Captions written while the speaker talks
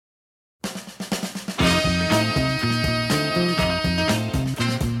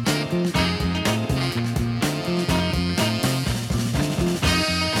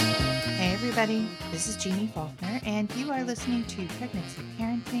Jeannie Faulkner, and you are listening to Pregnancy,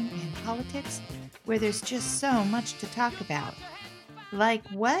 Parenting, and Politics, where there's just so much to talk about. Like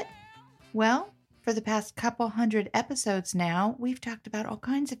what? Well, for the past couple hundred episodes now, we've talked about all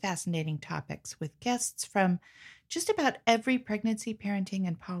kinds of fascinating topics with guests from just about every pregnancy, parenting,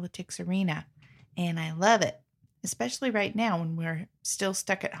 and politics arena. And I love it, especially right now when we're still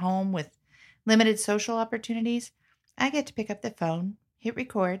stuck at home with limited social opportunities. I get to pick up the phone, hit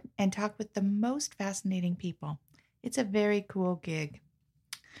record, and talk with the most fascinating people. It's a very cool gig.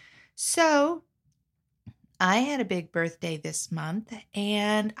 So, I had a big birthday this month,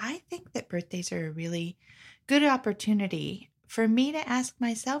 and I think that birthdays are a really good opportunity for me to ask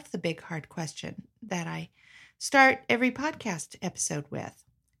myself the big hard question that I start every podcast episode with.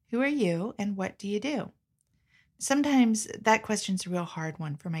 Who are you and what do you do? Sometimes that question's a real hard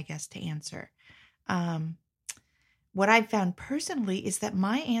one for my guests to answer. What I've found personally is that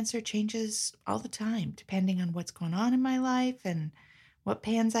my answer changes all the time, depending on what's going on in my life and what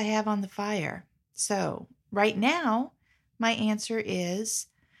pans I have on the fire. So right now, my answer is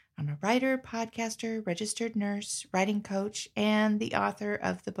I'm a writer, podcaster, registered nurse, writing coach, and the author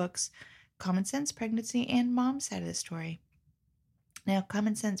of the books Common Sense Pregnancy and Mom's Side of the Story. Now,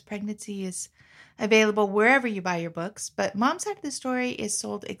 Common Sense Pregnancy is available wherever you buy your books, but Mom's Side of the Story is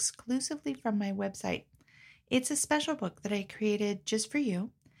sold exclusively from my website. It's a special book that I created just for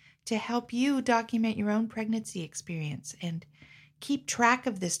you to help you document your own pregnancy experience and keep track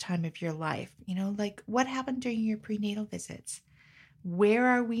of this time of your life. You know, like what happened during your prenatal visits? Where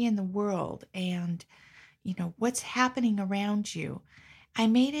are we in the world? And, you know, what's happening around you? I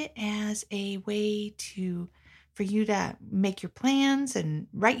made it as a way for you to make your plans and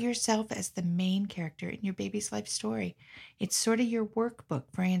write yourself as the main character in your baby's life story. It's sort of your workbook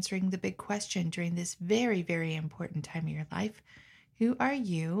for answering the big question during this very, very important time of your life. Who are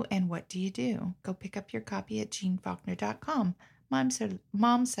you and what do you do? Go pick up your copy at jeannefaulkner.com.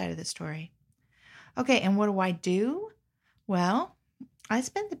 Mom's Side of the Story. Okay, and what do I do? Well, I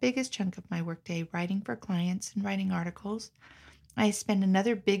spend the biggest chunk of my workday writing for clients and writing articles. I spend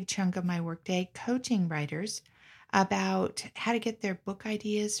another big chunk of my workday coaching writers about how to get their book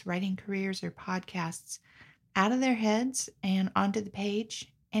ideas, writing careers, or podcasts out of their heads and onto the page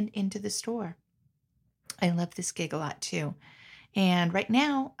and into the store. I love this gig a lot too. And right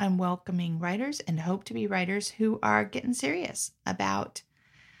now I'm welcoming writers and hope to be writers who are getting serious about,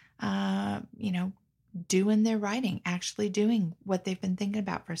 doing their writing, actually doing what they've been thinking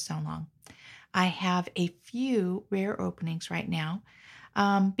about for so long. I have a few rare openings right now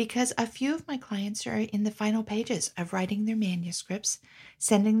because a few of my clients are in the final pages of writing their manuscripts,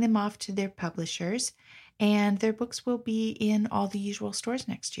 sending them off to their publishers, and their books will be in all the usual stores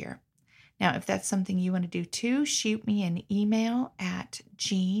next year. Now, if that's something you want to do too, shoot me an email at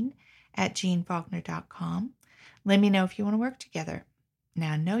jeanne@jeannefaulkner.com. Let me know if you want to work together.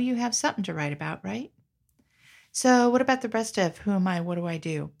 Now, I know you have something to write about, right? So what about the rest of who am I? What do I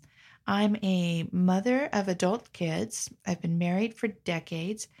do? I'm a mother of adult kids. I've been married for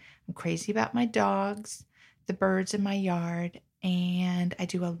decades. I'm crazy about my dogs, the birds in my yard, and I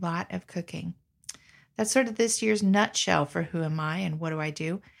do a lot of cooking. That's sort of this year's nutshell for who am I and what do I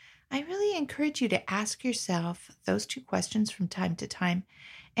do. I really encourage you to ask yourself those two questions from time to time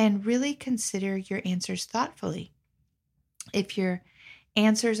and really consider your answers thoughtfully. If your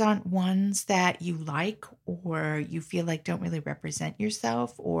answers aren't ones that you like or you feel like don't really represent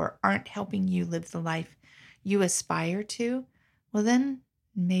yourself or aren't helping you live the life you aspire to, well then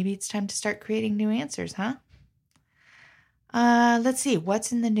maybe it's time to start creating new answers, huh? Let's see,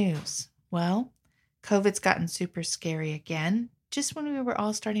 what's in the news? Well, COVID's gotten super scary again, just when we were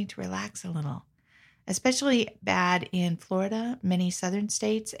all starting to relax a little. Especially bad in Florida, many southern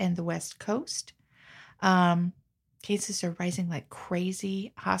states, and the West Coast. Cases are rising like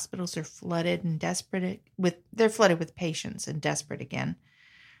crazy. Hospitals are flooded and they're flooded with patients and desperate again.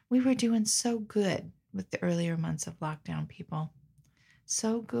 We were doing so good with the earlier months of lockdown, people.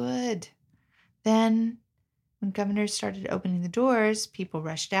 So good. Then when governors started opening the doors, people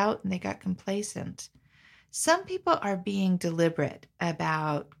rushed out and they got complacent. Some people are being deliberate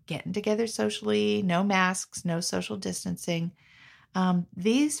about getting together socially, no masks, no social distancing.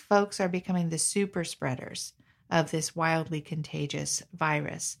 These folks are becoming the super spreaders of this wildly contagious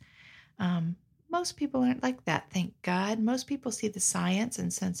virus. Most people aren't like that, thank God. Most people see the science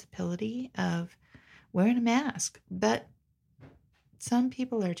and sensibility of wearing a mask, but some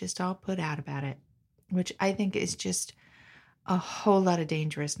people are just all put out about it, which I think is just a whole lot of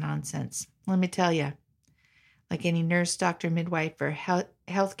dangerous nonsense. Let me tell you, like any nurse, doctor, midwife, or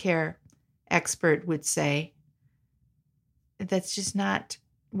healthcare expert would say, that's just not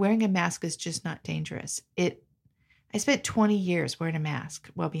wearing a mask is just not dangerous. I spent 20 years wearing a mask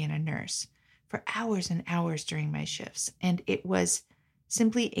while being a nurse for hours and hours during my shifts, and it was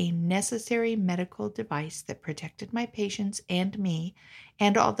simply a necessary medical device that protected my patients and me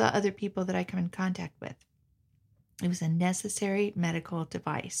and all the other people that I come in contact with. It was a necessary medical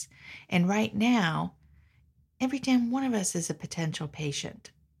device. And right now, every damn one of us is a potential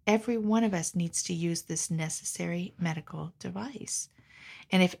patient. Every one of us needs to use this necessary medical device.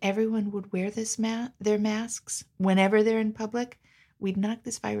 And if everyone would wear their masks whenever they're in public, we'd knock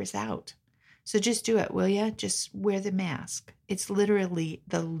this virus out. So just do it, will you? Just wear the mask. It's literally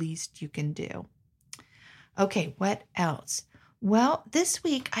the least you can do. Okay, what else? Well, this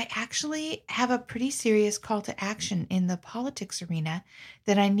week I actually have a pretty serious call to action in the politics arena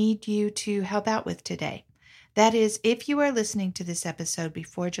that I need you to help out with today. That is, if you are listening to this episode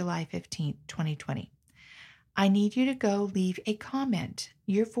before July 15th, 2020, I need you to go leave a comment,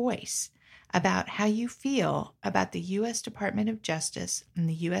 your voice, about how you feel about the U.S. Department of Justice and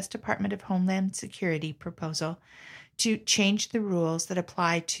the U.S. Department of Homeland Security proposal to change the rules that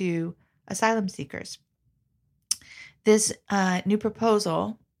apply to asylum seekers. This new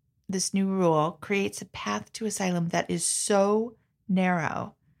proposal, this new rule, creates a path to asylum that is so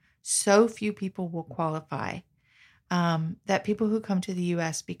narrow, so few people will qualify, that people who come to the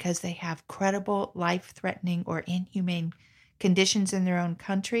U.S. because they have credible, life-threatening, or inhumane conditions in their own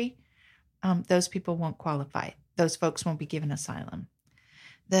country, those people won't qualify. Those folks won't be given asylum.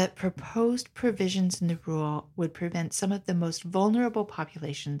 The proposed provisions in the rule would prevent some of the most vulnerable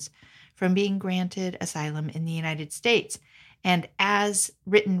populations from being granted asylum in the United States. And as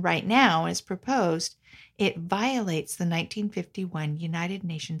written right now, as proposed, it violates the 1951 United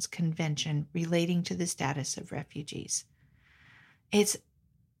Nations Convention relating to the status of refugees. It's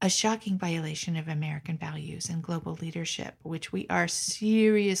a shocking violation of American values and global leadership, which we are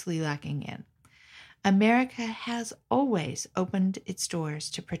seriously lacking in. America has always opened its doors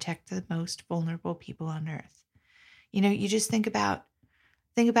to protect the most vulnerable people on earth. You know, you just think about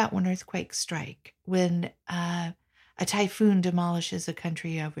when earthquakes strike, when a typhoon demolishes a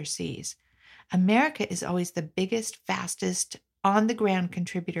country overseas. America is always the biggest, fastest, on-the-ground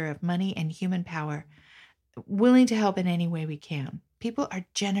contributor of money and human power, willing to help in any way we can. People are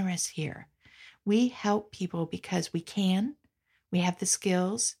generous here. We help people because we can. We have the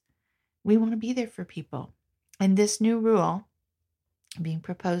skills. We want to be there for people. And this new rule being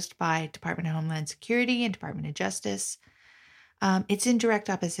proposed by Department of Homeland Security and Department of Justice, it's in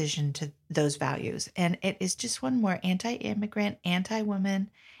direct opposition to those values. And it is just one more anti-immigrant, anti-woman,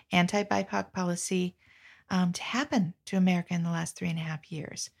 anti-BIPOC policy to happen to America in the last 3.5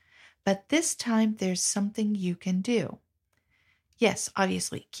 years. But this time, there's something you can do. Yes,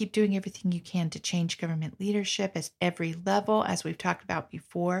 obviously, keep doing everything you can to change government leadership at every level, as we've talked about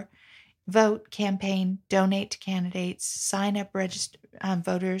before. Vote, campaign, donate to candidates, sign up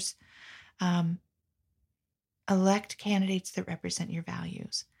voters, elect candidates that represent your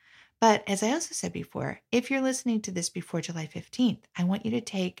values. But as I also said before, if you're listening to this before July 15th, I want you to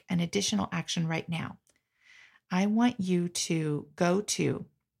take an additional action right now. I want you to go to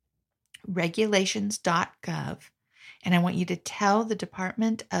regulations.gov, and I want you to tell the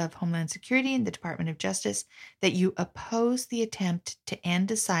Department of Homeland Security and the Department of Justice that you oppose the attempt to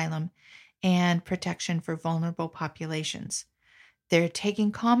end asylum and protection for vulnerable populations. They're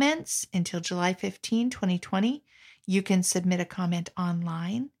taking comments until July 15, 2020. You can submit a comment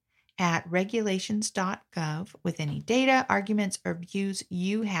online at regulations.gov with any data, arguments, or views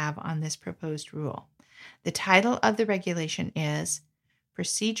you have on this proposed rule. The title of the regulation is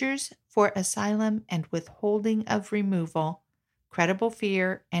Procedures for Asylum and Withholding of Removal, Credible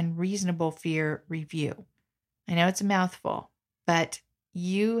Fear and Reasonable Fear Review. I know it's a mouthful, but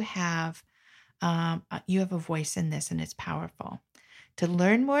you have a voice in this, and it's powerful. To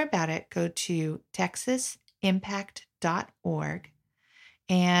learn more about it, go to texasimpact.org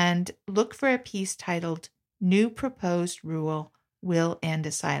and look for a piece titled New Proposed Rule Will End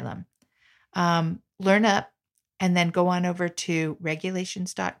Asylum. Learn up and then go on over to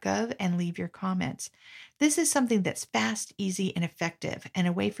regulations.gov and leave your comments. This is something that's fast, easy, and effective, and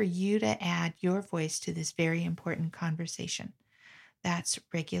a way for you to add your voice to this very important conversation. That's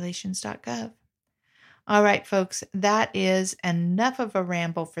regulations.gov. All right, folks, that is enough of a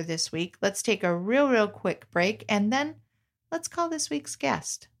ramble for this week. Let's take a real quick break, and then let's call this week's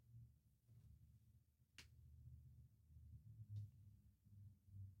guest.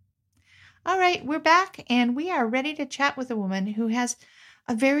 All right, we're back, and we are ready to chat with a woman who has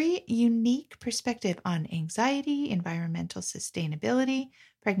a very unique perspective on anxiety, environmental sustainability,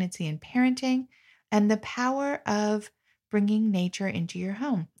 pregnancy and parenting, and the power of bringing nature into your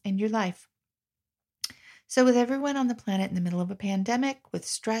home and your life. So, with everyone on the planet in the middle of a pandemic, with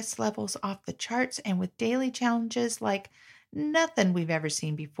stress levels off the charts, and with daily challenges like nothing we've ever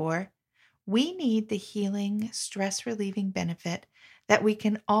seen before, we need the healing, stress relieving benefit that we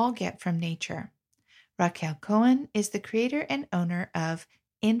can all get from nature. Raquel Cohen is the creator and owner of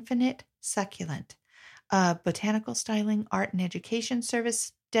Infinite Succulent, a botanical styling, art, and education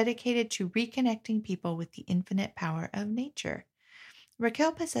service dedicated to reconnecting people with the infinite power of nature.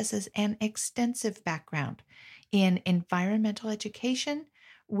 Raquel possesses an extensive background in environmental education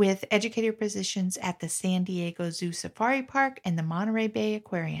with educator positions at the San Diego Zoo Safari Park and the Monterey Bay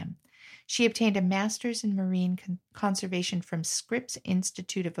Aquarium. She obtained a master's in marine conservation from Scripps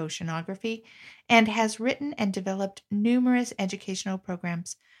Institute of Oceanography and has written and developed numerous educational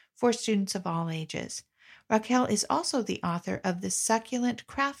programs for students of all ages. Raquel is also the author of the succulent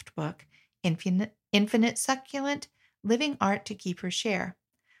craft book, Infinite Succulent Living Art to Keep Her Share.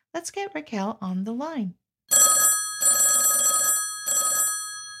 Let's get Raquel on the line.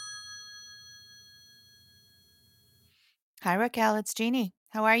 Hi, Raquel. It's Jeannie.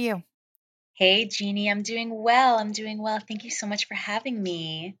 How are you? Hey, Jeannie, I'm doing well. I'm doing well. Thank you so much for having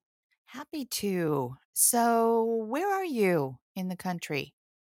me. Happy to. So, where are you in the country?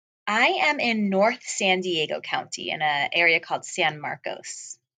 I am in North San Diego County in an area called San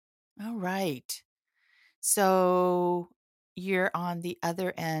Marcos. All right. So, you're on the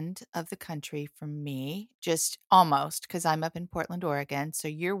other end of the country from me, just almost, because I'm up in Portland, Oregon. So,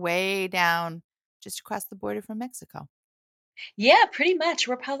 you're way down just across the border from Mexico. Yeah, pretty much.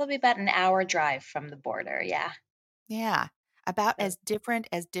 We're probably about an hour drive from the border. Yeah. Yeah. About So, as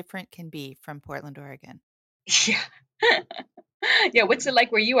different can be from Portland, Oregon. yeah. Yeah, what's it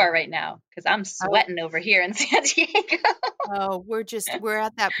like where you are right now? Because I'm Oh, sweating over here in San Diego. Oh, we're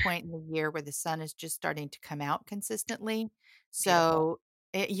at that point in the year where the sun is just starting to come out consistently. Beautiful. So,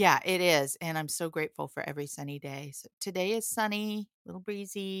 yeah, it is, and I'm so grateful for every sunny day. So today is sunny, a little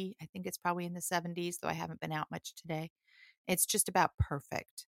breezy. I think it's probably in the 70s, though I haven't been out much today. It's just about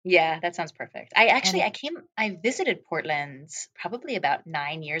perfect. Yeah, that sounds perfect. I And actually it, I visited Portland probably about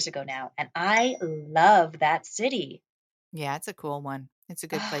 9 years ago now, and I love that city. yeah, it's a cool one. It's a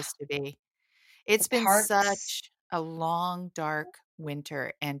good Ah, place to be. the It's been parks. such a long, dark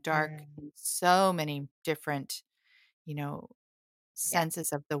winter and dark Mm, in so many different, you know, yeah.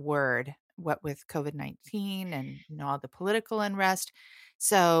 senses of the word, what with COVID-19 and, all the political unrest.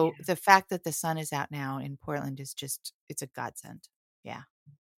 So, Yeah. the fact that the sun is out now in Portland is just it's a godsend. Yeah,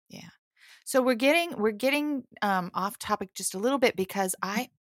 yeah. So we're getting off topic just a little bit because I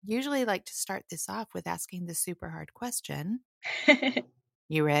usually like to start this off with asking the super hard question.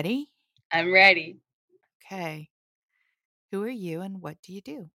 You ready? I'm ready. Okay. Who are you and what do you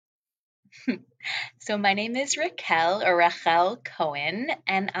do? So my name is Raquel or Rachel Cohen,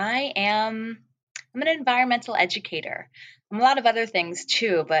 and I'm an environmental educator. I'm a lot of other things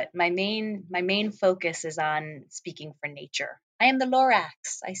too, but my main focus is on speaking for nature. I am the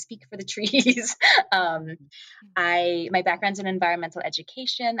Lorax. I speak for the trees. um, I my background's in environmental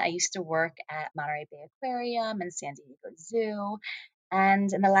education. I used to work at Monterey Bay Aquarium and San Diego Zoo.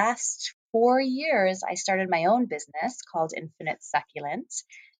 And in the last 4 years, I started my own business called Infinite Succulent.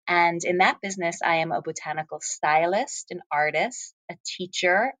 And in that business, I am a botanical stylist, an artist, a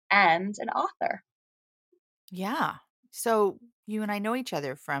teacher, and an author. Yeah. So you and I know each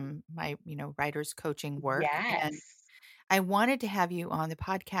other from my, writers coaching work. And Yes. I wanted to have you on the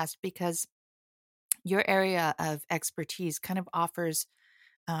podcast because your area of expertise kind of offers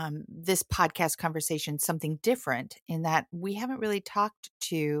this podcast conversation something different in that we haven't really talked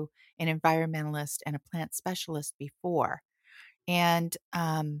to an environmentalist and a plant specialist before. And,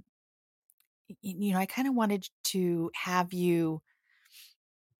 I kind of wanted to have you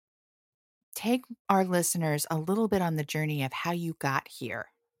take our listeners a little bit on the journey of how you got here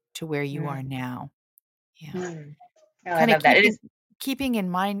to where you are Mm, now. Yeah. mm. Oh, I Kinda love that. It is. keeping in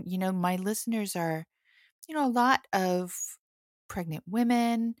mind, my listeners are, a lot of pregnant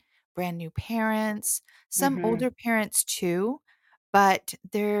women, brand new parents, some Mhm. older parents too, but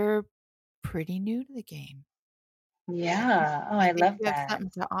they're pretty new to the game. And Yeah. Oh, I I think love you have that.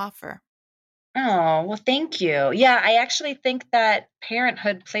 something to offer. Oh, well, thank you. Yeah, I actually think that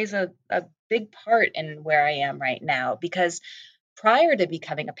parenthood plays a big part in where I am right now because prior to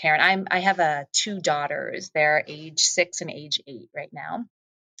becoming a parent, I have two daughters. They're age 6 and age 8 right now.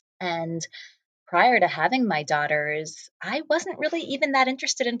 And prior to having my daughters, I wasn't really even that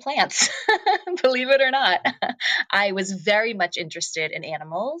interested in plants, believe it or not. I was very much interested in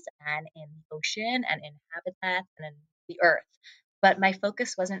animals and in the ocean and in habitats and in the earth. But my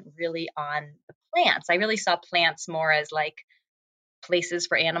focus wasn't really on the plants. I really saw plants more as like places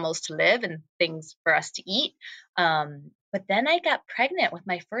for animals to live and things for us to eat. But then I got pregnant with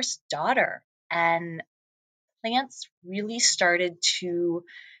my first daughter, and plants really started to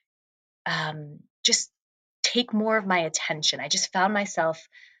just take more of my attention. I just found myself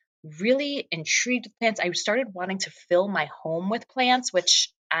really intrigued with plants. I started wanting to fill my home with plants,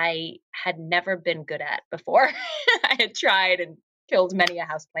 which I had never been good at before. I had tried and killed many a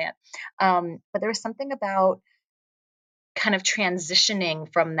house plant. But there was something about kind of transitioning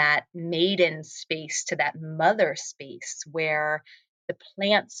from that maiden space to that mother space where the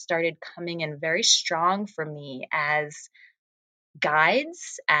plants started coming in very strong for me as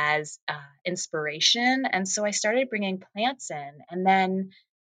guides, as inspiration. And so I started bringing plants in. And then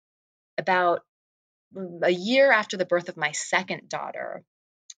about a year after the birth of my second daughter,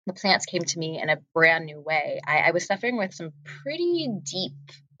 the plants came to me in a brand new way. I was suffering with some pretty deep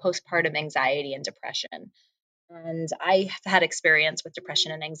postpartum anxiety and depression. And I have had experience with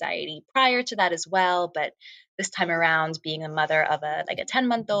depression and anxiety prior to that as well. But this time around, being a mother of a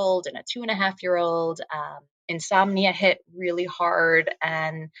 10-month-old and a 2.5-year-old, insomnia hit really hard.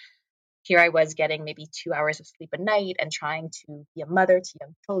 And here I was getting maybe 2 hours of sleep a night and trying to be a mother to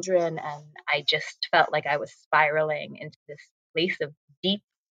young children. And I just felt like I was spiraling into this place of deep,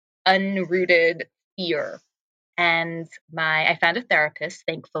 unrooted fear. And I found a therapist,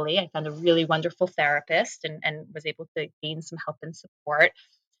 thankfully. I found a really wonderful therapist and was able to gain some help and support.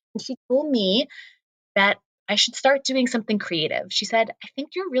 And she told me that I should start doing something creative. She said, I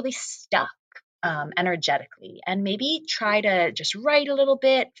think you're really stuck energetically, and maybe try to just write a little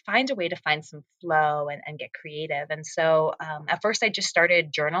bit, find a way to find some flow and get creative. And so at first, I just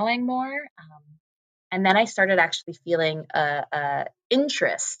started journaling more. And then I started actually feeling a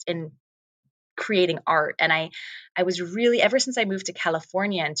interest in creating art. And I was really, ever since I moved to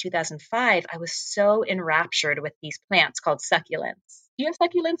California in 2005, I was so enraptured with these plants called succulents. Do you have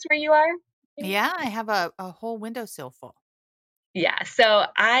succulents where you are? Yeah, I have a whole windowsill full. Yeah, so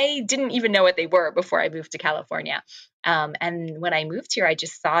I didn't even know what they were before I moved to California. And when I moved here, I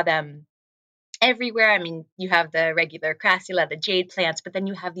just saw them everywhere. I mean, you have the regular crassula, the jade plants, but then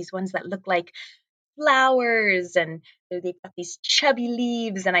you have these ones that look like flowers, and they've got these chubby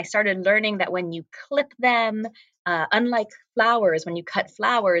leaves. And I started learning that when you clip them, unlike flowers, when you cut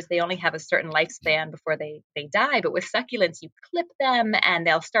flowers, they only have a certain lifespan before they die. But with succulents, you clip them and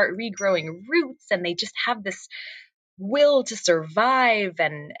they'll start regrowing roots, and they just have this will to survive.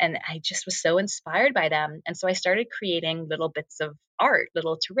 And I just was so inspired by them. And so I started creating little bits of art,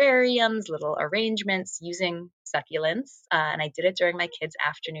 little terrariums, little arrangements using succulents. And I did it during my kids'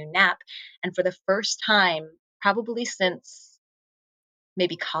 afternoon nap. And for the first time, probably since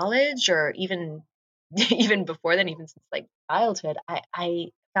maybe college, or even even before then, even since like childhood, I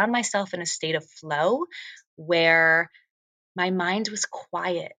found myself in a state of flow where my mind was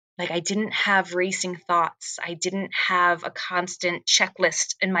quiet. Like I didn't have racing thoughts. I didn't have a constant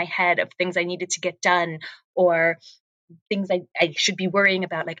checklist in my head of things I needed to get done, or things I should be worrying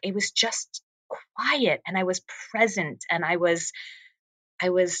about. Like it was just quiet, and I was present, and I was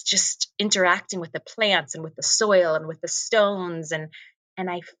just interacting with the plants and with the soil and with the stones, and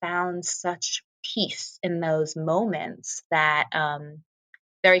I found such peace in those moments that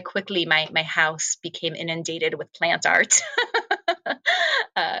very quickly my house became inundated with plant art.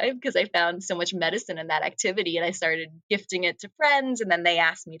 Because I found so much medicine in that activity, and I started gifting it to friends, and then they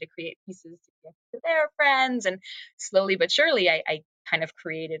asked me to create pieces to gift to their friends, and slowly but surely I kind of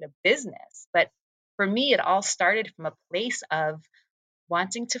created a business. But for me, it all started from a place of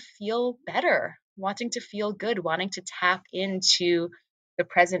wanting to feel better, wanting to feel good, wanting to tap into the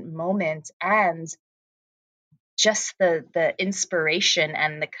present moment, and just the inspiration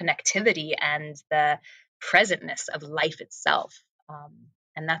and the connectivity and the presentness of life itself.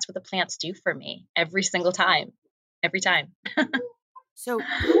 And that's what the plants do for me every single time, every time. So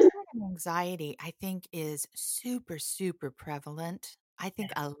postpartum anxiety, I think, is super, super prevalent. I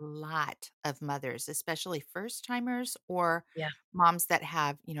think Yeah, a lot of mothers, especially first timers or yeah, moms that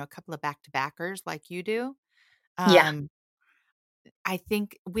have, a couple of back to backers like you do. yeah. Um, I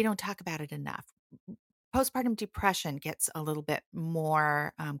think we don't talk about it enough. Postpartum depression gets a little bit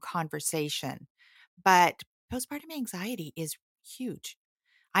more conversation, but postpartum anxiety is huge.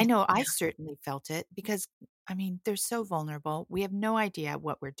 I know I Yeah. certainly felt it because, I mean, they're so vulnerable. We have no idea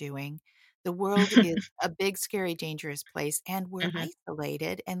what we're doing. The world is a big, scary, dangerous place, and we're Hmm.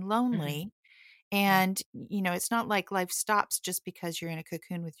 isolated and Hmm. lonely. Yeah. And, it's not like life stops just because you're in a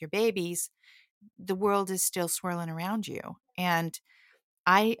cocoon with your babies. The world is still swirling around you. And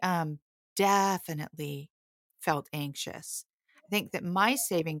I definitely felt anxious. think that my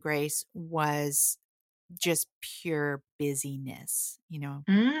saving grace was just pure busyness.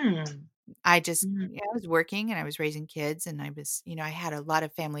 Mm. I was working and I was raising kids and I had a lot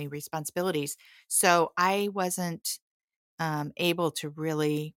of family responsibilities. So I wasn't able to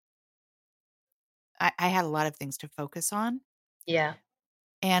really, I had a lot of things to focus on. Yeah.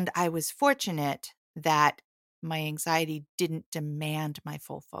 And I was fortunate that my anxiety didn't demand my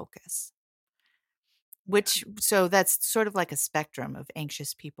full focus, so that's sort of like a spectrum of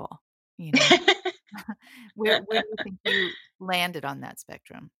anxious people, you know. Where do you think you landed on that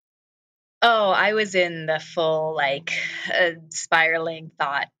spectrum? Oh, I was in the full like spiraling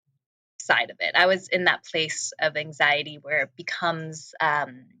thought side of it. I was in that place of anxiety where it becomes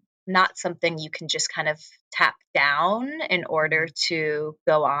not something you can just kind of tap down in order Mhm. to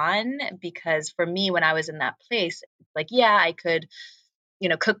go on. Because for me, when I was in that place, like, yeah, I could,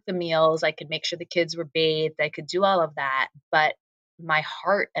 cook the meals, I could make sure the kids were bathed, I could do all of that. But my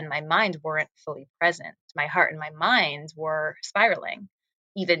heart and my mind weren't fully present. My heart and my mind were spiraling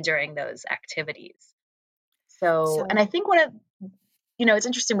even during those activities. So, and I So, think it's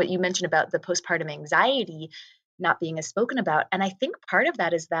interesting what you mentioned about the postpartum anxiety not being as spoken about. And I think part of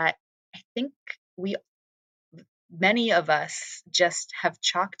that is that I think we, many of us just have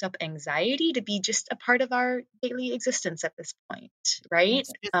chalked up anxiety to be just a part of our daily existence at this point, right?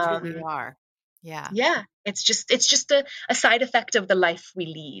 it's just who we are. Yeah. Yeah, it's just a side effect of the life we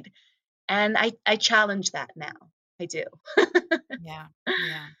lead. And I challenge that now. I do. Yeah.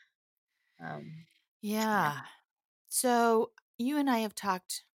 Yeah. Um, yeah. Yeah. So you and I have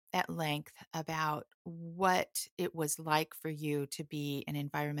talked at length about what it was like for you to be an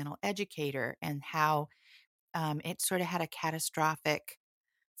environmental educator and how it sort of had a catastrophic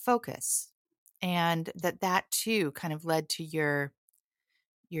focus, and that too kind of led to your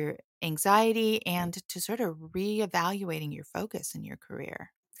anxiety and to sort of reevaluating your focus in your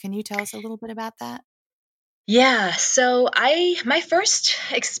career. Can you tell us a little bit about that? Yeah, so my first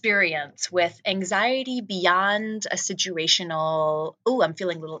experience with anxiety beyond a situational, oh, I'm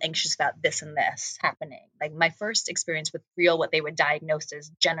feeling a little anxious about this and this happening. Like my first experience with real what they would diagnose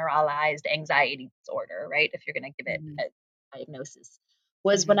as generalized anxiety disorder, right? If you're going to give it Hmm. a diagnosis,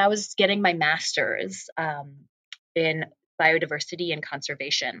 was when Hmm. I was getting my master's in biodiversity and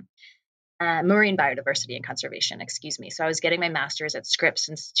conservation. Marine biodiversity and conservation, excuse me. So I was getting my master's at Scripps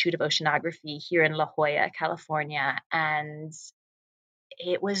Institute of Oceanography here in La Jolla, California, and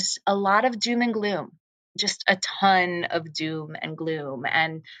it was a lot of doom and gloom, just a ton of doom and gloom,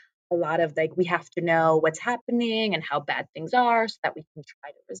 and a lot of like we have to know what's happening and how bad things are so that we can try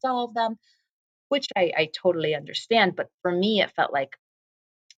to resolve them, which I totally understand. But for me, it felt like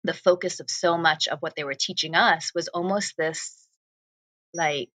the focus of so much of what they were teaching us was almost this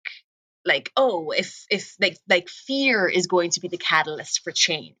like oh, if like fear is going to be the catalyst for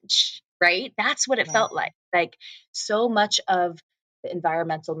change, right? That's what it Right. felt like so much of the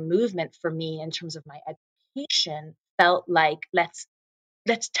environmental movement for me in terms of my education felt like let's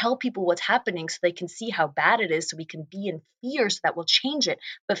tell people what's happening so they can see how bad it is so we can be in fear so that we'll change it.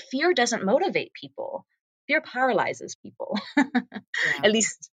 But fear doesn't motivate people. Fear paralyzes people. Yeah. At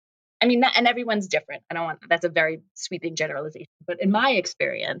least, I mean, and everyone's different. I don't want, that's a very sweeping generalization, but in my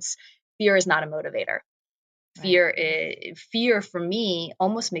experience, fear is not a motivator. Right. Fear for me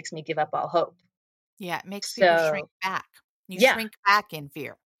almost makes me give up all hope. Yeah. It makes people shrink So back. You yeah, shrink back in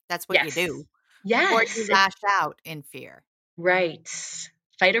fear. That's what you yes, do. Or you yes, lash out in fear. right.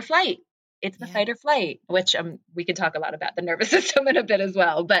 Fight or flight. It's the Yeah. fight or flight, which we can talk a lot about the nervous system in a bit as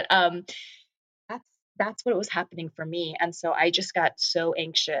well. But that's that's what was happening for me, and so I just got so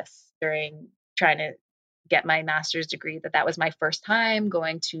anxious during trying to get my master's degree that was my first time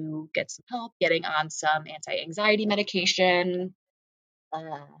going to get some help, getting on some anti-anxiety medication,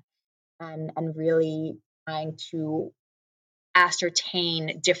 uh, and really trying to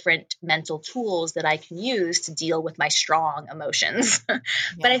ascertain different mental tools that I can use to deal with my strong emotions. But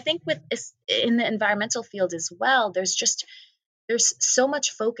Yeah. I think in the environmental field as well, there's so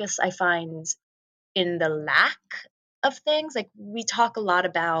much focus I find in the lack of things. Like we talk a lot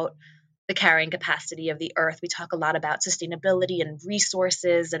about the carrying capacity of the earth. We talk a lot about sustainability and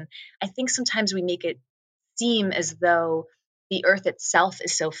resources. And I think sometimes we make it seem as though the earth itself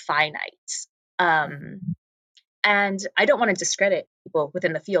is so finite. Mhm. Um, and I don't want to discredit people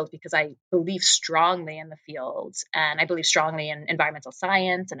within the field because I believe strongly in the field and I believe strongly in environmental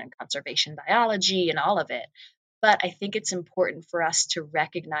science and in conservation biology and all of it. But I think it's important for us to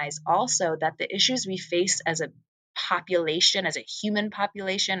recognize also that the issues we face as a population, as a human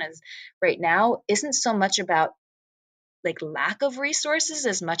population, as right now, isn't so much about like lack of resources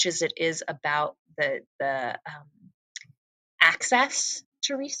as much as it is about the access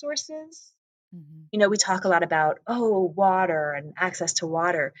to resources. Mm-hmm. We talk a lot about, water and access to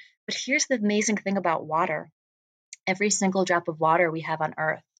water. But here's the amazing thing about water. Every single drop of water we have on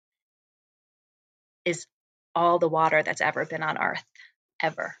Earth is all the water that's ever been on Earth,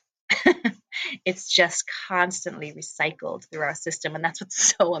 ever. It's just constantly recycled through our system. And that's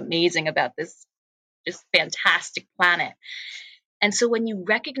what's so amazing about this just fantastic planet. And so when you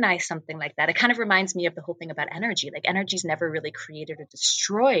recognize something like that, it kind of reminds me of the whole thing about energy. Like energy is never really created or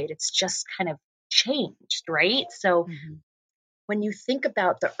destroyed. It's just kind of changed, right? So Mm-hmm. when you think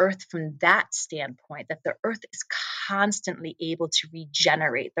about the earth from that standpoint, that the earth is constantly able to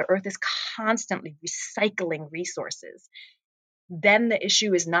regenerate, the earth is constantly recycling resources, then the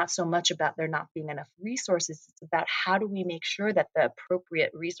issue is not so much about there not being enough resources. It's about how do we make sure that the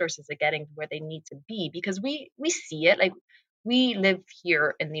appropriate resources are getting where they need to be, because we see it. Like, we live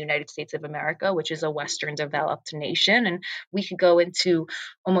here in the United States of America, which is a Western developed nation, and we could go into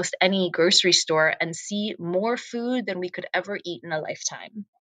almost any grocery store and see more food than we could ever eat in a lifetime.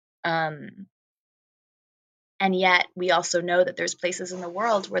 And yet we also know that there's places in the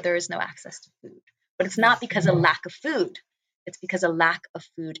world where there is no access to food. But it's Yeah. not because of lack of food. It's because of lack of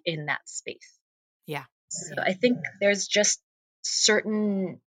food in that space. Yeah. So Yeah. I think there's just for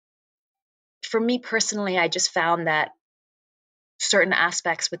me personally, I just found that certain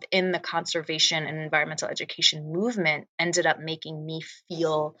aspects within the conservation and environmental education movement ended up making me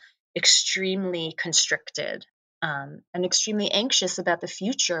feel extremely constricted, and extremely anxious about the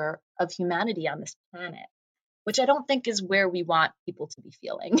future of humanity on this planet, which I don't think is where we want people to be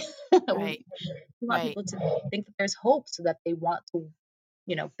feeling. Right. We want Right. people to think that there's hope, so that they want to,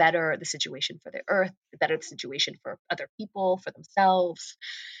 better the situation for the earth, better the situation for other people, for themselves.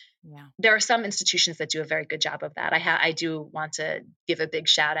 Yeah. There are some institutions that do a very good job of that. I do want to give a big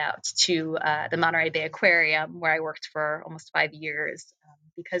shout out to the Monterey Bay Aquarium, where I worked for almost 5 years,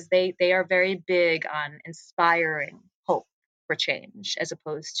 because they are very big on inspiring hope for change, as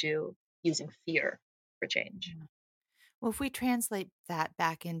opposed to using fear for change. Yeah. Well, if we translate that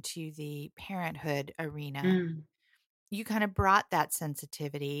back into the parenthood arena, Mm. you kind of brought that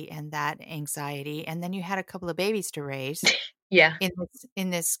sensitivity and that anxiety, and then you had a couple of babies to raise Yeah, in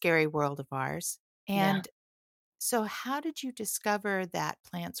this scary world of ours. yeah. And so how did you discover that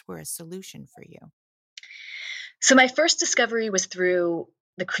plants were a solution for you? So my first discovery was through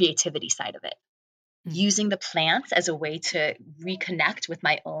the creativity side of it, Mm, using the plants as a way to reconnect with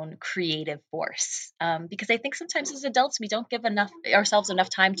my own creative force. Because I think sometimes as adults, we don't give ourselves enough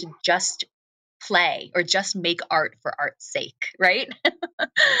time to just play or just make art for art's sake, right? right.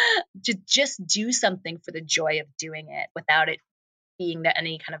 To just do something for the joy of doing it without it being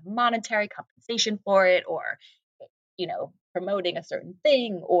any kind of monetary compensation for it, or promoting a certain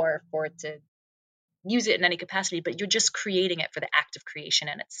thing, or for it to use it in any capacity, but you're just creating it for the act of creation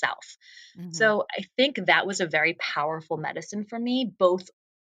in itself. Mhm. So I think that was a very powerful medicine for me, both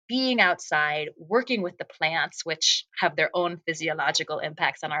being outside, working with the plants, which have their own physiological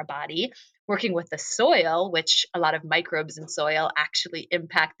impacts on our body, working with the soil, which a lot of microbes in soil actually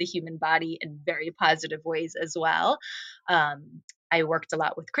impact the human body in very positive ways as well. I worked a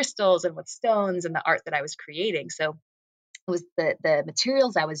lot with crystals and with stones and the art that I was creating. So it was the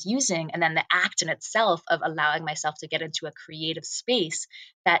materials I was using, and then the act in itself of allowing myself to get into a creative space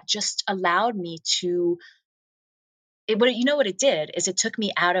that just allowed me to what it did is it took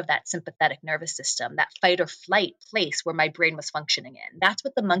me out of that sympathetic nervous system, that fight or flight place where my brain was functioning in. That's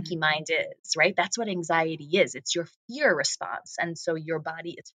what the monkey Mhm. mind is, right? That's what anxiety is. It's your fear response. And so your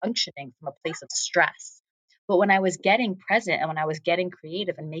body is functioning from a place of stress. But when I was getting present and when I was getting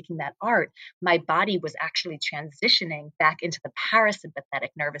creative and making that art, my body was actually transitioning back into the parasympathetic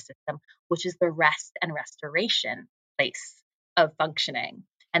nervous system, which is the rest and restoration place of functioning.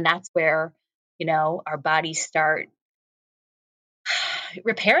 And that's where, our bodies start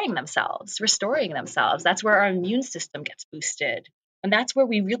repairing themselves, restoring themselves. That's where our immune system gets boosted. And that's where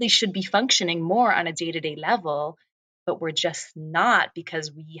we really should be functioning more on a day to day level, but we're just not,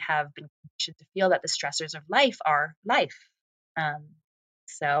 because we have been conditioned to feel that the stressors of life are life. Um,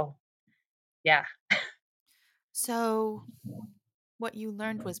 so, yeah. So what you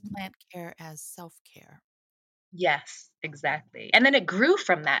learned was plant care as self-care. Yes, exactly. And then it grew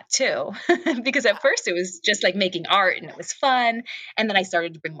from that too, because at first it was just like making art and it was fun. And then I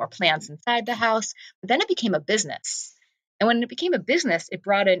started to bring more plants inside the house. But then it became a business. And when it became a business, it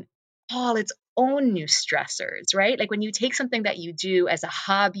brought in all its own new stressors, right? Like when you take something that you do as a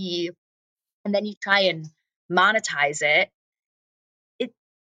hobby and then you try and monetize it,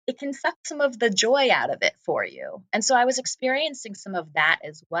 it it can suck some of the joy out of it for you. And so I was experiencing some of that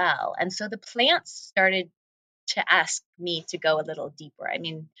as well. And so the plants started to ask me to go a little deeper. I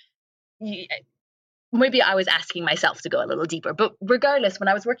mean, maybe I was asking myself to go a little deeper, but regardless, when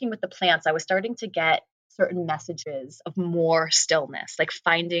I was working with the plants, I was starting to get certain messages of more stillness, like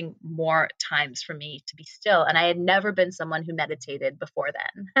finding more times for me to be still. And I had never been someone who meditated before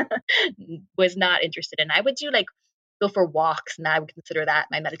then, was not interested in. I would do like go for walks, and I would consider that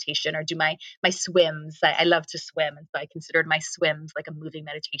my meditation, or do my swims. I love to swim, and so I considered my swims like a moving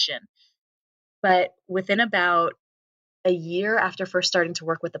meditation. But within about a year after first starting to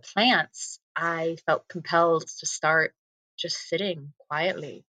work with the plants, I felt compelled to start just sitting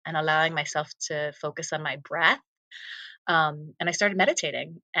quietly and allowing myself to focus on my breath. And I started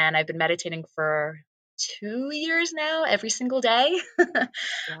meditating, and I've been meditating for 2 years now, every single day.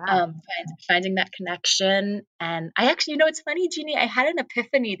 Wow. Finding that connection. And I actually, it's funny, Jeannie, I had an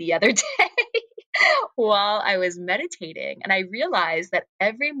epiphany the other day while I was meditating. And I realized that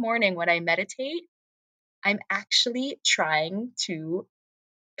every morning when I meditate, I'm actually trying to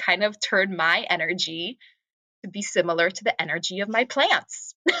kind of turn my energy to be similar to the energy of my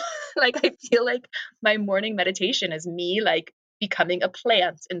plants. Like, I feel like my morning meditation is me like becoming a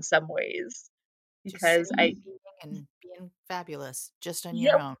plant in some ways, Just because sitting and being and being fabulous just on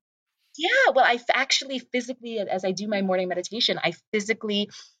yeah, your own. yeah, well, actually physically, as I do my morning meditation, I physically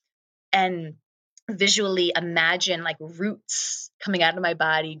and visually imagine like roots coming out of my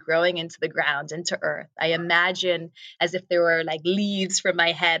body, growing into the ground, into earth. I imagine as if there were like leaves from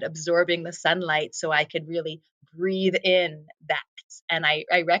my head absorbing the sunlight so I could really breathe in that. And I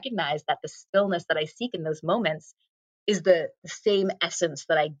recognize that the stillness that I seek in those moments is the same essence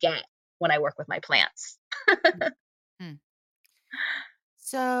that I get when I work with my plants. Mm.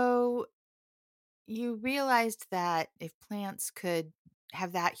 So you realized that if plants could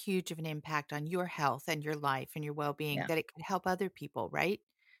have that huge of an impact on your health and your life and your well-being, Yeah. that it could help other people, right?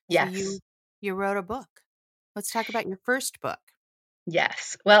 So you Yes. you wrote a book. Let's talk about your first book.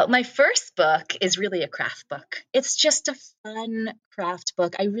 Yes. Well, my first book is really a craft book. It's just a fun craft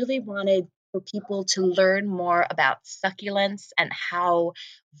book. I really wanted for people to learn more about succulents and how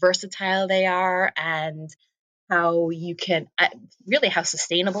versatile they are, and how you can really how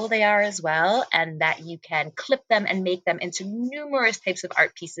sustainable they are as well, and that you can clip them and make them into numerous types of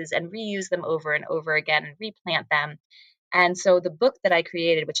art pieces and reuse them over and over again and replant them. And so the book that I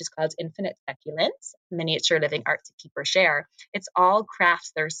created, which is called Infinite Succulents, Miniature Living Art to Keep or Share, it's all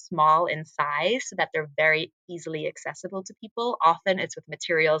crafts that are small in size so that they're very easily accessible to people. Often it's with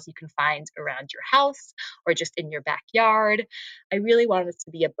materials you can find around your house or just in your backyard. I really wanted it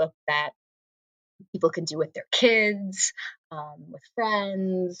to be a book that people can do with their kids, with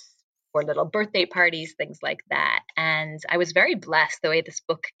friends, or little birthday parties, things like that. And I was very blessed the way this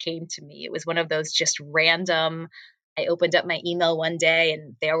book came to me. It was one of those just random. I opened up my email one day,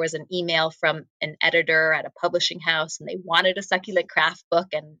 and there was an email from an editor at a publishing house, and they wanted a succulent craft book.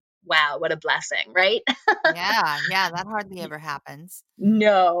 And wow, what a blessing, right? Yeah, yeah, that hardly ever happens.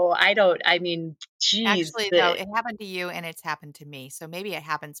 No, I don't. I mean, geez, Actually, though, it happened to you and it's happened to me. So maybe it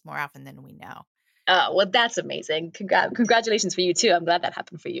happens more often than we know. oh, well, that's amazing. Congratulations for you too. I'm glad that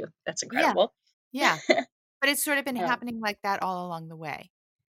happened for you. That's Yeah, incredible. yeah. But it's sort of been Uh, happening like that all along the way.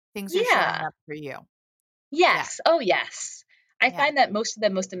 Things are showing yeah. up for you. Yeah, Yes. Oh, yes. I yeah, find that most of the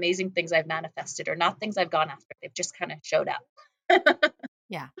most amazing things I've manifested are not things I've gone after. They've just kind of showed up.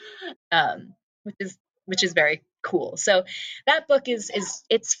 yeah. um, which is very cool. So that book is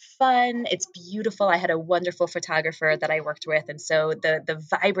it's fun, it's beautiful. I had a wonderful photographer that I worked with, and so the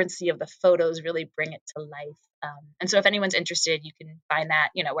vibrancy of the photos really bring it to life. And so if anyone's interested, you can find that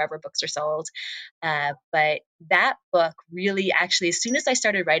wherever books are sold. But that book really, actually, as soon as I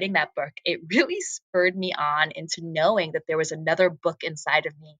started writing that book, it really spurred me on into knowing that there was another book inside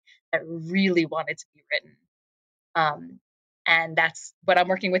of me that really wanted to be written. Um, and that's what I'm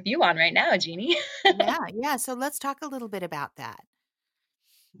working with you on right now, Jeannie. Yeah, yeah. So let's talk a little bit about that.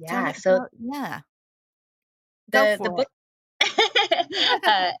 Yeah. So Yeah, go the for book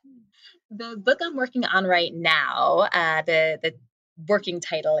uh, the book I'm working on right now, the working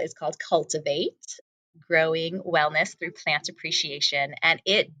title is called Cultivate: Growing Wellness Through Plant Appreciation, and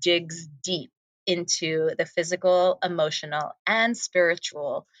it digs deep into the physical, emotional, and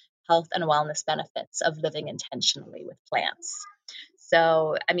spiritual health and wellness benefits of living intentionally with plants.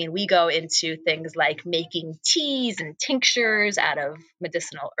 So, I mean, we go into things like making teas and tinctures out of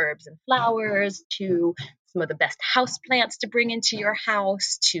medicinal herbs and flowers, to some of the best house plants to bring into your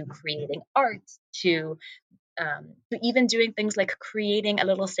house, to creating art, to even doing things like creating a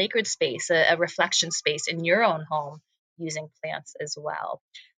little sacred space, a reflection space in your own home using plants as well.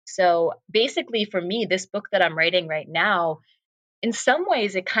 So basically, for me, this book that I'm writing right now, in some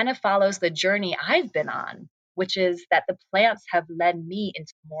ways, it kind of follows the journey I've been on. which is that the plants have led me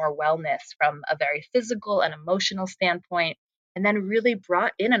into more wellness from a very physical and emotional standpoint, and then really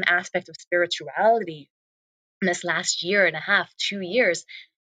brought in an aspect of spirituality in this last year and a half, 2 years,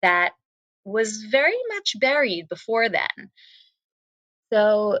 that was very much buried before then.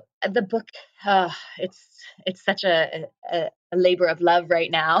 So the book, it's such a labor of love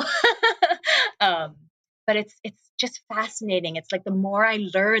right now. um, but it's just fascinating. It's like the more I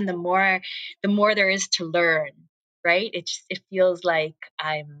learn, the more there is to learn. Right? It feels like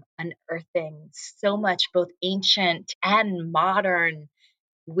I'm unearthing so much, both ancient and modern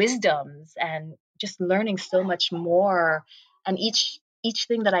wisdoms, and just learning so much more. And each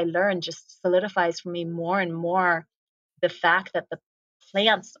thing that I learn just solidifies for me more and more the fact that the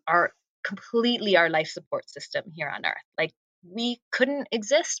plants are completely our life support system here on earth. Like, we couldn't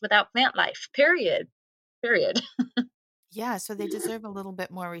exist without plant life, period. Period. Yeah, so they deserve a little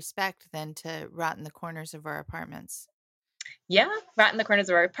bit more respect than to rot in the corners of our apartments. Yeah, right in the corners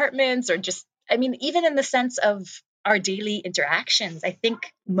of our apartments, or just, I mean, even in the sense of our daily interactions, I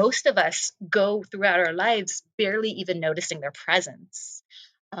think most of us go throughout our lives barely even noticing their presence.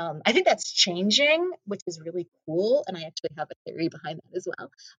 I think that's changing, which is really cool. And I actually have a theory behind that as well.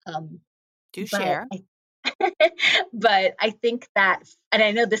 Um, Do but share. but I think that, and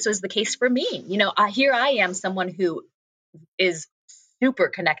I know this was the case for me. Here I am, someone who is super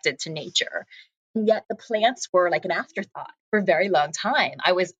connected to nature. And yet the plants were like an afterthought for a very long time.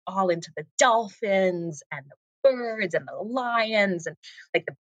 I was all into the dolphins and the birds and the lions and like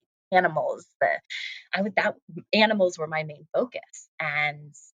the animals. That animals were my main focus,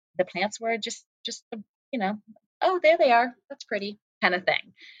 and the plants were just you know, oh, there they are. That's pretty kind of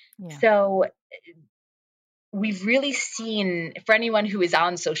thing. Yeah. So we've really seen, for anyone who is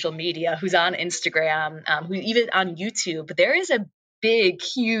on social media, who's on Instagram, who even on YouTube, there is a big,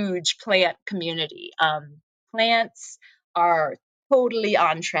 huge plant community. Plants are totally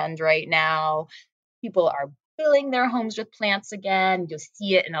on trend right now. People are filling their homes with plants again. You'll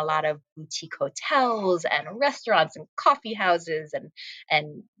see it in a lot of boutique hotels and restaurants and coffee houses,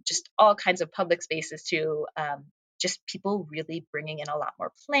 and just all kinds of public spaces too. Just people really bringing in a lot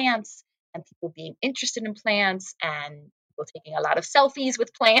more plants, and people being interested in plants, and people taking a lot of selfies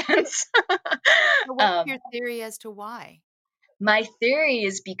with plants. So what's um, your theory as to why? my theory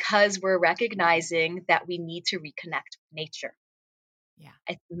is because we're recognizing that we need to reconnect with nature.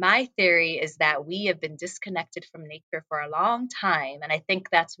 Yeah. My theory is that we have been disconnected from nature for a long time. And I think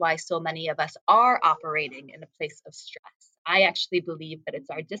that's why so many of us are operating in a place of stress. I actually believe that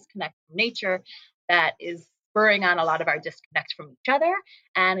it's our disconnect from nature that is spurring on a lot of our disconnect from each other,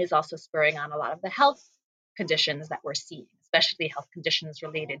 and is also spurring on a lot of the health conditions that we're seeing, especially health conditions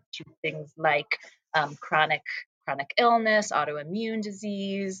related to things like chronic illness, autoimmune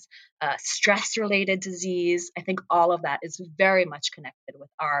disease, stress related disease. I think all of that is very much connected with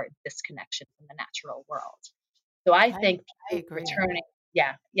our disconnection from the natural world. So I I think I people agree. returning,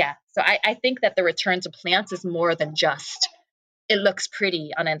 yeah, yeah. So I think that the return to plants is more than just it looks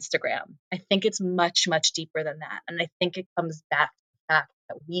pretty on Instagram. I think it's much, much deeper than that. And I think it comes back to the fact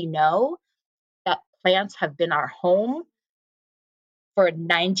that we know that plants have been our home for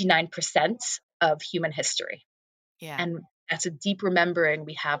 99% of human history. Yeah. And that's a deep remembering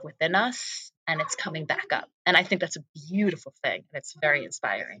we have within us, and it's coming back up. And I think that's a beautiful thing, and it's very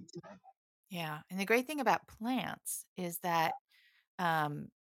inspiring to me. Yeah. And the great thing about plants is that um,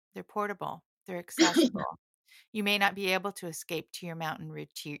 they're portable, they're accessible. You may not be able to escape to your mountain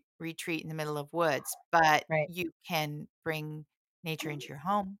retreat in the middle of woods, but Right. you can bring nature into your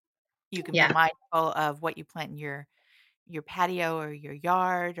home. You can be Yeah. mindful of what you plant in your patio or your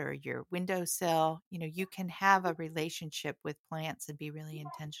yard or your windowsill. You can have a relationship with plants and be really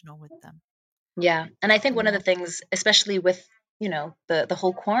intentional with them. Yeah. And I think one of the things, especially with, the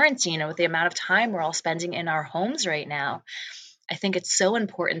whole quarantine, and with the amount of time we're all spending in our homes right now, I think it's so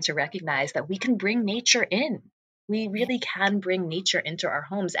important to recognize that we can bring nature in. We Yeah. really can bring nature into our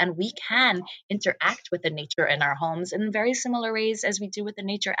homes, and we can interact with the nature in our homes in very similar ways as we do with the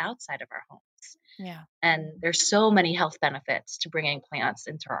nature outside of our homes. Yeah. And there's so many health benefits to bringing plants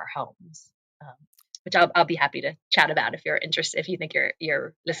into our homes, um, which I'll be happy to chat about if you're interested, if you think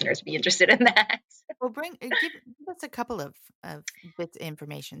your listeners would be interested in that. Well, give us a couple of bits of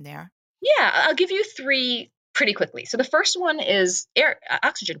information there. Yeah, I'll give you three pretty quickly. So the first one is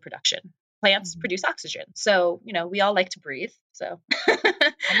oxygen production. Plants Mhm. produce oxygen. So, we all like to breathe. So,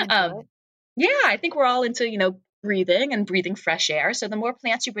 I'm into um, it. yeah, I think we're all into, breathing and breathing fresh air. So the more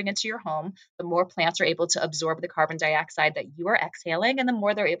plants you bring into your home, the more plants are able to absorb the carbon dioxide that you are exhaling, and the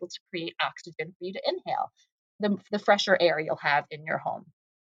more they're able to create oxygen for you to inhale, the fresher air you'll have in your home.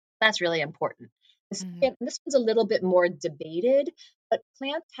 That's really important. Hmm. This one's a little bit more debated, but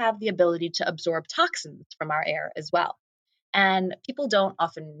plants have the ability to absorb toxins from our air as well. And people don't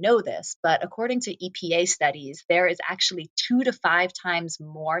often know this, but according to EPA studies, there is actually 2 to 5 times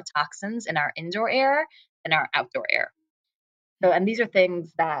more toxins in our indoor air than our outdoor air. So, and these are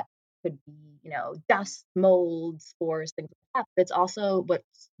things that could be, dust, mold, spores, things like that. But it's also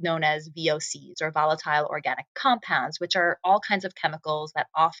what's known as VOCs, or volatile organic compounds, which are all kinds of chemicals that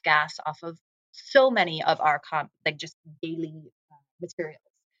off gas off of so many of our like just daily materials: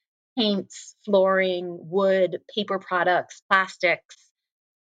 paints, flooring, wood, paper products, plastics.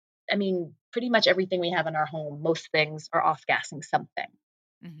 I mean, pretty much everything we have in our home, most things are off gassing something.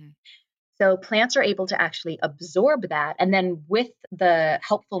 Hmm. So plants are able to actually absorb that. And then with the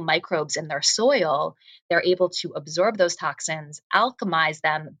helpful microbes in their soil, they're able to absorb those toxins, alchemize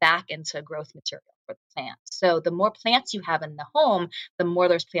them back into growth material for the plant. So the more plants you have in the home, the more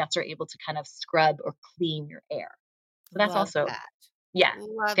those plants are able to kind of scrub or clean your air. So that's Love also, that. yeah,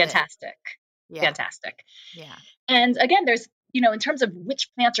 Love it. fantastic. Yeah. Fantastic. Yeah. And again, there's, in terms of which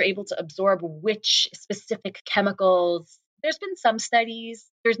plants are able to absorb which specific chemicals, there's been some studies.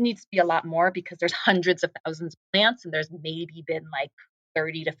 There needs to be a lot more because there's hundreds of thousands of plants, and there's maybe been like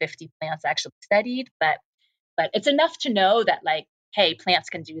 30 to 50 plants actually studied. But it's enough to know that, like, hey, plants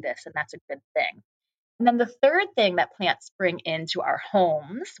can do this, and that's a good thing. And then the third thing that plants bring into our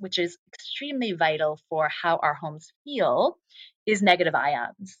homes, which is extremely vital for how our homes feel, is negative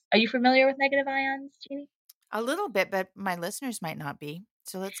ions. Are you familiar with negative ions, Jeannie? A little bit, but my listeners might not be.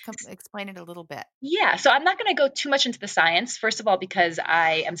 So let's explain it a little bit. Yeah, so I'm not going to go too much into the science, first of all, because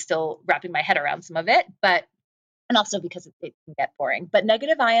I am still wrapping my head around some of it, and also because it can get boring. But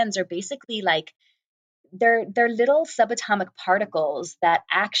negative ions are basically like they're little subatomic particles that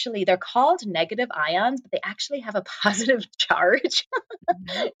actually they're called negative ions, but they actually have a positive charge.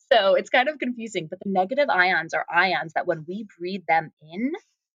 Hmm. So it's kind of confusing. But the negative ions are ions that when we breathe them in,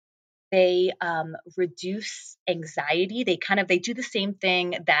 they reduce anxiety. They do the same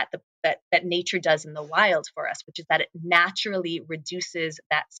thing that nature does in the wild for us, which is that it naturally reduces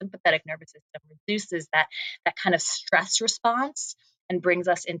that sympathetic nervous system, reduces that kind of stress response, and brings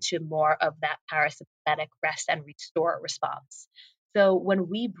us into more of that parasympathetic rest and restore response. So when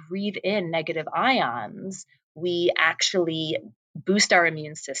we breathe in negative ions, we actually boost our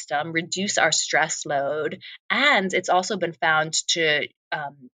immune system, reduce our stress load, and it's also been found to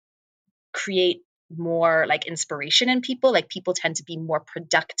create more like inspiration in people. Like, people tend to be more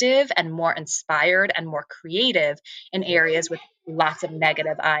productive and more inspired and more creative in areas with lots of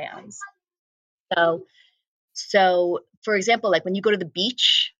negative ions. So, for example, like when you go to the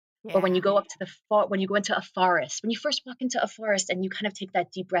beach, or when you Yeah. go up to when you go into a forest, when you first walk into a forest and you kind of take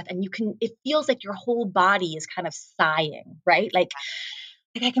that deep breath, and it feels like your whole body is kind of sighing, right? Like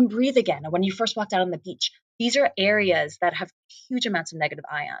I can breathe again. When you first walked out on the beach, these are areas that have huge amounts of negative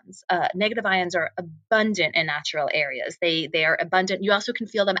ions. Negative ions are abundant in natural areas. They are abundant. You also can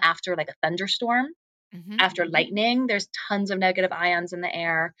feel them after like a thunderstorm, Hmm. after lightning. There's tons of negative ions in the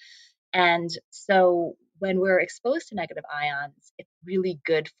air. And so when we're exposed to negative ions, it's really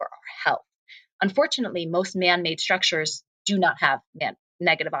good for our health. Unfortunately, most man-made structures do not have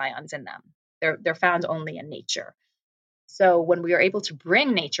negative ions in them. They're found only in nature. So when we are able to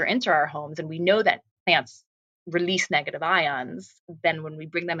bring nature into our homes, and we know that plants release negative ions, then when we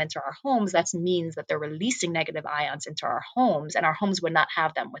bring them into our homes, that means that they're releasing negative ions into our homes, and our homes would not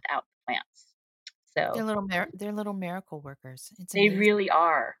have them without the plants. So They're little miracle workers. It's they amazing. really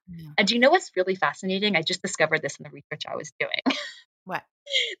are. Yeah. And do you know what's really fascinating? I just discovered this in the research I was doing. What?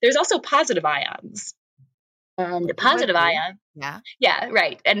 There's also positive ions. And Well, there would positive be. ions, Yeah. yeah,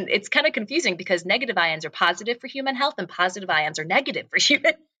 right. And it's kind of confusing because negative ions are positive for human health and positive ions are negative for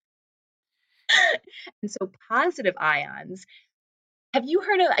human. And so positive ions, have you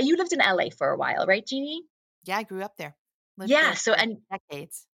heard of, you lived in LA for a while, right, Jeannie? Yeah, I grew up there. Lived Yeah. there So, for and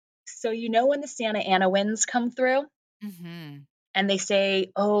decades. so, when the Santa Ana winds come through Hmm. and they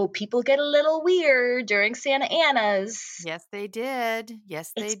say, oh, people get a little weird during Santa Ana's, Yes, they did.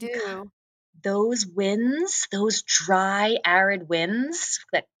 Yes, they it's because do. those winds, those dry, arid winds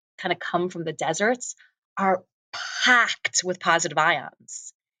that kind of come from the deserts, are packed with positive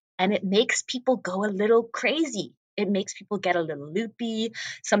ions. And it makes people go a little crazy. It makes people get a little loopy.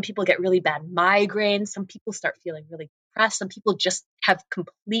 Some people get really bad migraines. Some people start feeling really depressed. Some people just have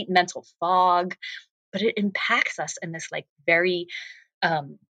complete mental fog. But it impacts us in this like very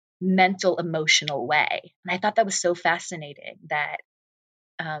um, mental, emotional way. And I thought that was so fascinating that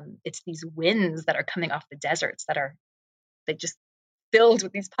it's these winds that are coming off the deserts that are they just filled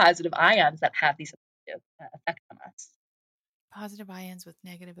with these positive ions that have these effects on us. Positive ions with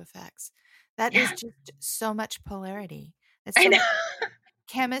negative effects. That is Yeah, just so much polarity. That's I so know. much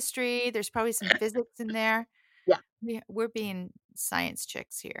chemistry. There's probably some physics in there. Yeah. We're being science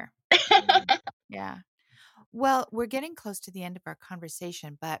chicks here. Yeah. Well, we're getting close to the end of our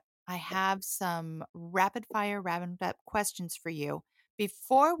conversation, but I have some rapid fire round up questions for you.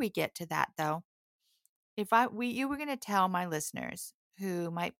 Before we get to that though, if you were going to tell my listeners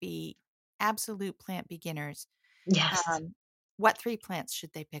who might be absolute plant beginners, Yes. um, what three plants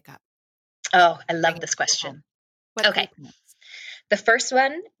should they pick up? Oh, I Bring love into this their home. question. What three Okay. plants? The first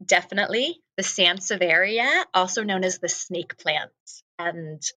one, definitely the Sansevieria, also known as the snake plant.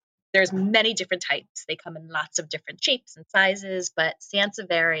 And there's many different types. They come in lots of different shapes and sizes, but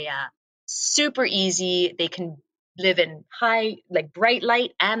Sansevieria, super easy. They can live in high, like bright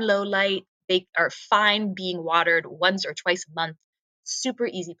light and low light. They are fine being watered once or twice a month. Super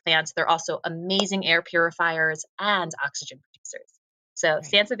easy plants. They're also amazing air purifiers and oxygen producers. So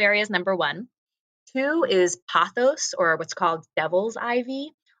Great. Sansevieria is number one. Two is pothos, or what's called devil's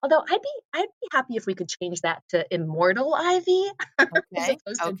ivy. Although I'd be happy if we could change that to immortal ivy as Okay.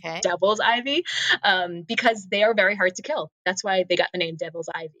 opposed to Okay. devil's ivy, because they are very hard to kill. That's why they got the name devil's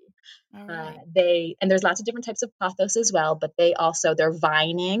ivy. All right. They and there's lots of different types of pothos as well, but they're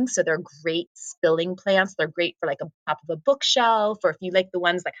vining, so they're great spilling plants. They're great for like a top of a bookshelf, or if you like the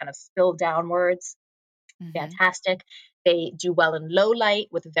ones that kind of spill downwards. Mm-hmm. Fantastic. They do well in low light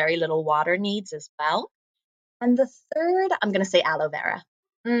with very little water needs as well. And the third, I'm going to say aloe vera.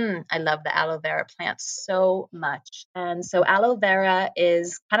 I love the aloe vera plant so much. And so aloe vera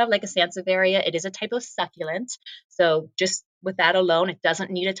is kind of like a sansevieria. It is a type of succulent. So just with that alone, it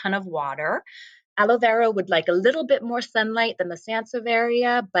doesn't need a ton of water. Aloe vera would like a little bit more sunlight than the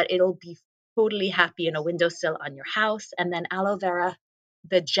sansevieria, but it'll be totally happy in a windowsill on your house. And then aloe vera,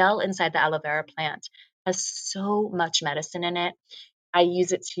 the gel inside the aloe vera plant has so much medicine in it. I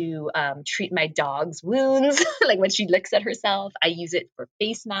use it to treat my dog's wounds, like when she licks at herself. I use it for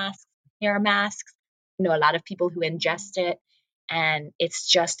face masks, hair masks. You know, a lot of people who ingest it, and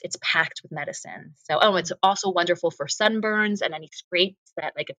it's packed with medicine. So, oh, it's also wonderful for sunburns and any scrapes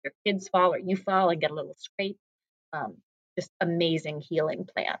that, like, if your kids fall or you fall and get a little scrape. Um, just amazing healing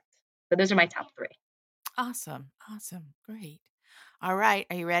plant. So those are my top three. Awesome. Awesome. Great. All right.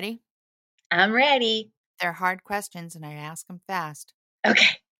 Are you ready? I'm ready. They're hard questions and I ask them fast.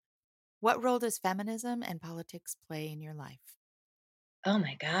 Okay. What role does feminism and politics play in your life? Oh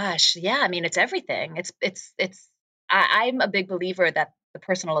my gosh. Yeah, I mean, it's everything. I'm a big believer that the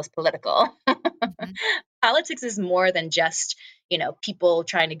personal is political. Mhm. Politics is more than just, people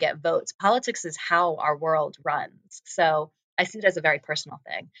trying to get votes. Politics is how our world runs. So I see it as a very personal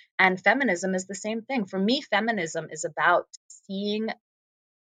thing. And feminism is the same thing. For me, feminism is about seeing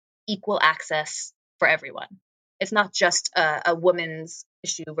equal access for everyone. It's not just a woman's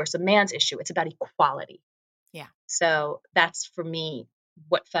issue versus a man's issue. It's about equality. Yeah. So that's for me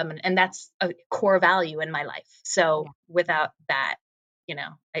what feminine, and that's a core value in my life. So Yeah. without that,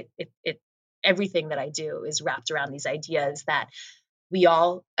 everything that I do is wrapped around these ideas that we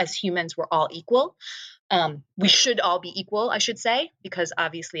all, as humans, we're all equal. We should all be equal, I should say, because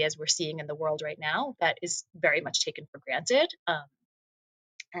obviously, as we're seeing in the world right now, that is very much taken for granted.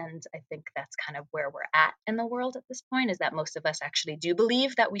 And I think that's kind of where we're at in the world at this point, is that most of us actually do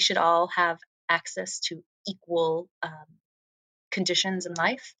believe that we should all have access to equal conditions in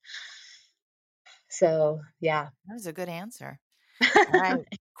life. So, yeah. That was a good answer. All right.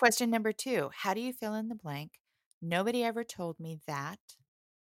 Question number 2. How do you fill in the blank? Nobody ever told me that.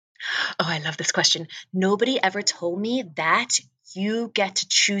 Oh, I love this question. Nobody ever told me that you get to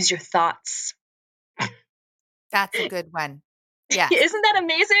choose your thoughts. That's a good one. Yes. Isn't that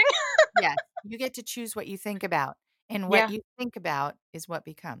amazing? Yes. You get to choose what you think about, and what Yeah. you think about is what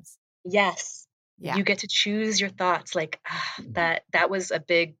becomes. Yes. Yeah. You get to choose your thoughts. Like that was a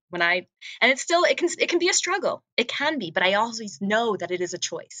big when I and it's still it can be a struggle. It can be, but I always know that it is a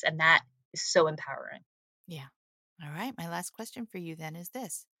choice, and that is so empowering. Yeah. All right. My last question for you then is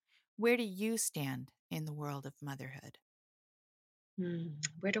this. Where do you stand in the world of motherhood?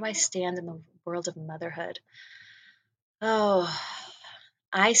 Where do I stand in the world of motherhood? Oh,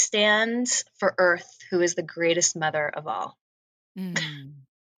 I stand for Earth, who is the greatest mother of all.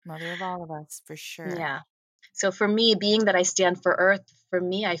 Mother of all of us, for sure. Yeah. So for me, being that I stand for Earth, for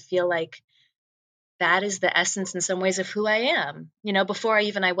me, I feel like that is the essence in some ways of who I am. Before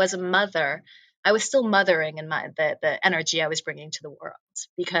I was a mother, I was still mothering in the energy I was bringing to the world,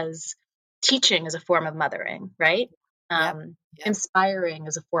 because teaching is a form of mothering, right? Yep. Yep. Inspiring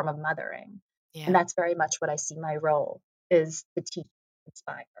is a form of mothering, and Yeah. that's very much what I see my role is to teach,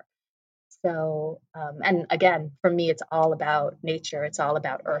 inspire. So, and again, for me, it's all about nature. It's all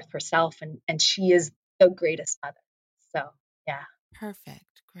about Earth herself, and she is the greatest mother. So, yeah. Perfect.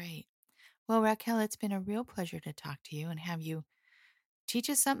 Great. Well, Raquel, it's been a real pleasure to talk to you and have you teach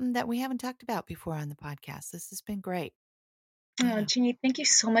us something that we haven't talked about before on the podcast. This has been great. Oh, Yeah. Jeannie, thank you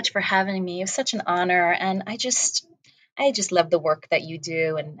so much for having me. It was such an honor, and I just love the work that you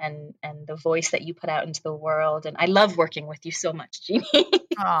do and the voice that you put out into the world. And I love working with you so much, Jeannie.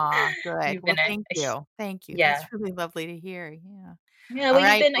 Aw, good. You've Well, been thank you. Thank you. yeah. That's really lovely to hear. Yeah. Yeah, All well, you've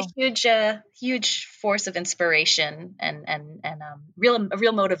right. been a Well, huge force of inspiration and a real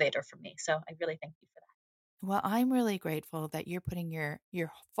motivator for me. So I really thank you for well, I'm really grateful that you're putting your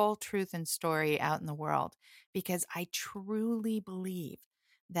full truth and story out in the world because I truly believe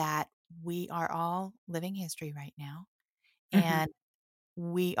that we are all living history right now that. Hmm. and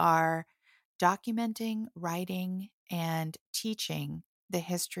we are documenting, writing, and teaching the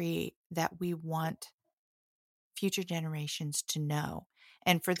history that we want future generations to know.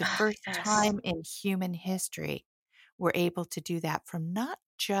 And for the Oh, first yes. time in human history, we're able to do that from not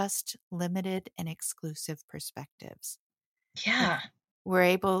just limited and exclusive perspectives. But Yeah.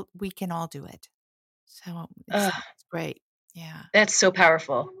 we can all do it. So Uh, it's great. Yeah. that's so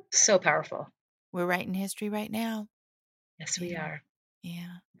powerful. So powerful. We're writing history right now. Yes, we Yeah. are.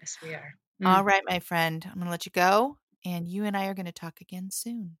 Yeah. Yes, we are. All Mm. right, my friend. I'm going to let you go. And you and I are going to talk again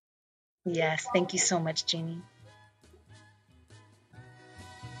soon. Yes. Thank you so much, Jeannie.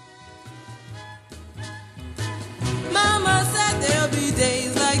 Mama said there'll be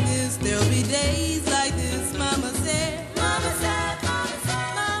days like this, there'll be days like this. Mama said, Mama said, Mama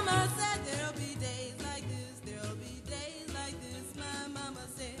said, Mama said there'll be days like this, there'll be days like this. My mama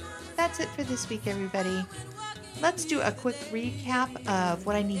said. That's it for this week, everybody. Let's do a quick recap of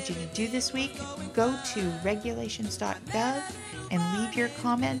what I need you to do this week. Go to regulations.gov and leave your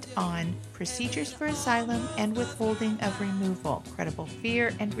comment on procedures for asylum and withholding of removal, credible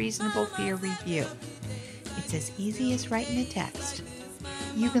fear, and reasonable fear review. It's as easy as writing a text.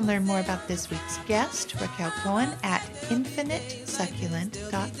 You can learn more about this week's guest, Raquel Cohen, at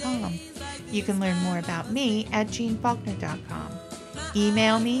infinitesucculent.com. You can learn more about me at jeanfaulkner.com.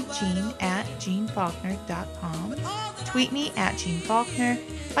 Email me, jean@jeanfaulkner.com. Tweet me at Jean Faulkner.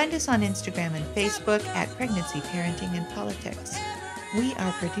 Find us on Instagram and Facebook at Pregnancy, Parenting, and Politics. We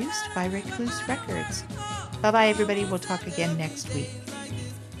are produced by Recluse Records. Bye-bye, everybody. We'll talk again next week.